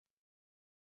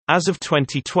As of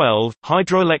 2012,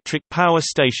 hydroelectric power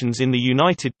stations in the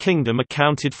United Kingdom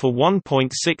accounted for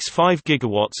 1.65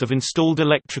 gigawatts of installed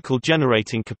electrical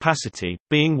generating capacity,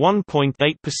 being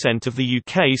 1.8% of the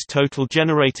UK's total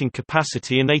generating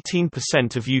capacity and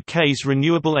 18% of UK's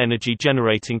renewable energy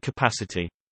generating capacity.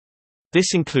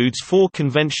 This includes 4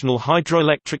 conventional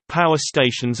hydroelectric power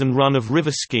stations and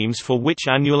run-of-river schemes for which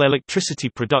annual electricity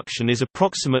production is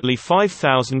approximately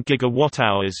 5,000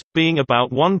 gigawatt-hours, being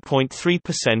about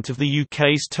 1.3% of the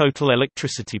UK's total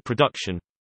electricity production.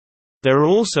 There are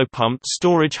also pumped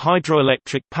storage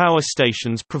hydroelectric power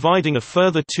stations providing a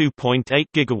further 2.8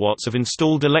 gigawatts of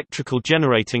installed electrical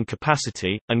generating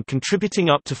capacity, and contributing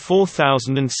up to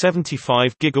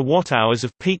 4,075 gigawatt-hours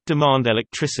of peak demand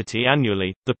electricity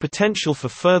annually. The potential for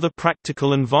further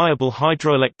practical and viable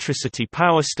hydroelectricity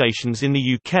power stations in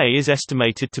the UK is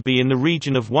estimated to be in the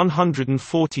region of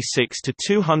 146 to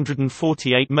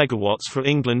 248 megawatts for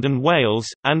England and Wales,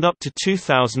 and up to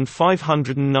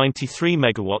 2,593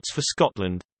 megawatts for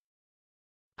Scotland.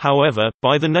 However,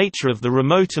 by the nature of the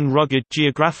remote and rugged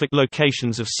geographic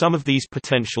locations of some of these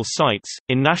potential sites,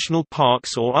 in national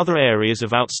parks or other areas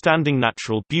of outstanding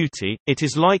natural beauty, it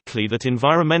is likely that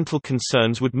environmental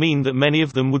concerns would mean that many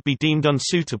of them would be deemed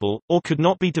unsuitable, or could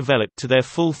not be developed to their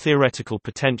full theoretical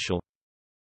potential.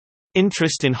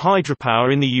 Interest in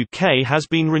hydropower in the UK has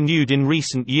been renewed in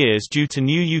recent years due to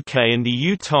new UK and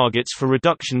EU targets for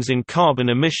reductions in carbon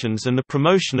emissions and the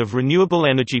promotion of renewable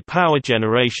energy power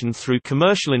generation through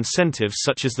commercial incentives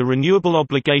such as the Renewable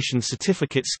Obligation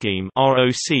Certificate Scheme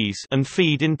 (ROCs) and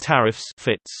feed-in tariffs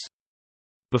 (FITs).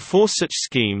 Before such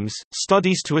schemes,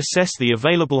 studies to assess the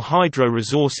available hydro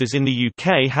resources in the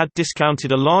UK had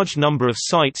discounted a large number of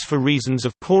sites for reasons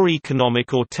of poor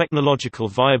economic or technological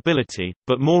viability,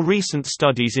 but more recent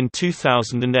studies in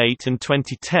 2008 and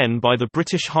 2010 by the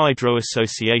British Hydro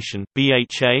Association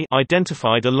 (BHA)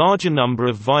 identified a larger number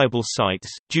of viable sites,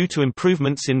 due to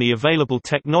improvements in the available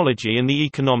technology and the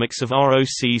economics of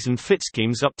ROCs and FIT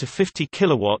schemes. Up to 50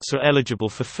 kilowatts are eligible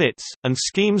for FITs, and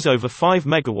schemes over 5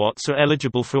 megawatts are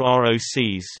eligible for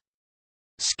ROCs.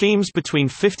 Schemes between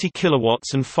 50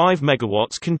 kilowatts and 5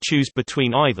 megawatts can choose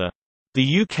between either.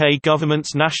 The UK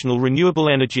government's National Renewable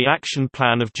Energy Action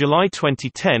Plan of July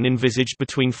 2010 envisaged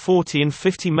between 40 and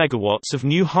 50 megawatts of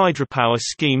new hydropower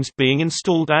schemes being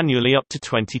installed annually up to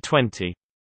 2020.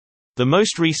 The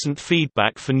most recent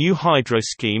feedback for new hydro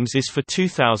schemes is for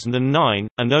 2009,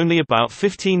 and only about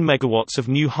 15 megawatts of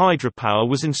new hydropower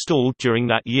was installed during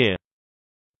that year.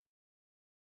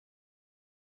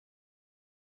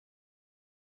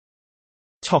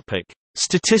 Topic: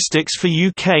 Statistics for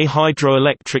UK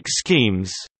hydroelectric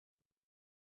schemes.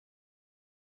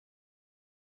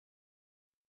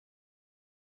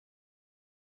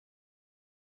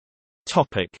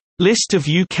 Topic: List of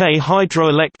UK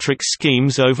hydroelectric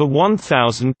schemes over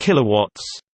 1,000 kilowatts.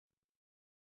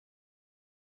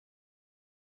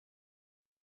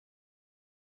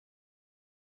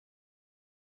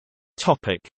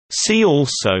 Topic: See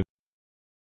also.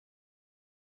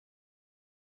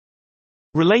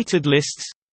 Related lists.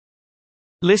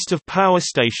 List of power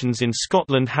stations in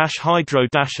Scotland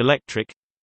 #hydro-electric.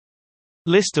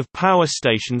 List of power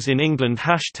stations in England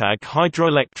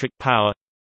 #hydroelectric power.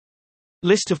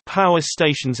 List of power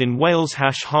stations in Wales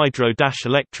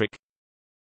 #hydro-electric.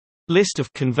 List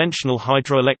of conventional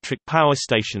hydroelectric power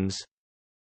stations.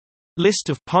 List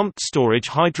of pumped storage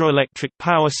hydroelectric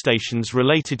power stations.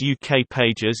 Related UK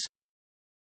pages.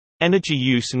 Energy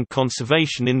use and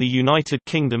conservation in the United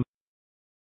Kingdom.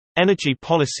 Energy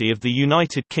policy of the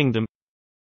United Kingdom.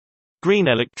 Green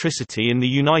electricity in the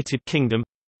United Kingdom.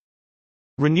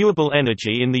 Renewable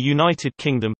energy in the United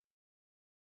Kingdom.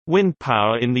 Wind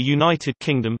power in the United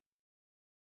Kingdom.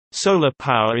 Solar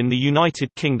power in the United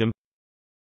Kingdom.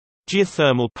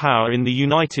 Geothermal power in the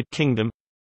United Kingdom.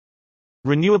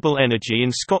 Renewable energy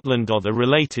in Scotland. Other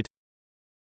related.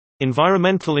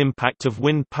 Environmental impact of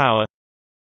wind power.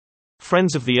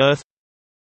 Friends of the Earth.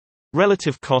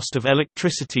 Relative cost of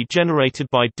electricity generated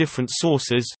by different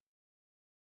sources.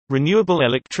 Renewable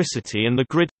electricity and the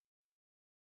grid.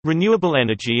 Renewable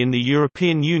energy in the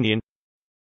European Union.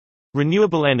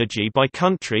 Renewable energy by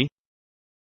country.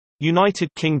 United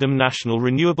Kingdom National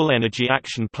Renewable Energy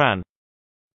Action Plan.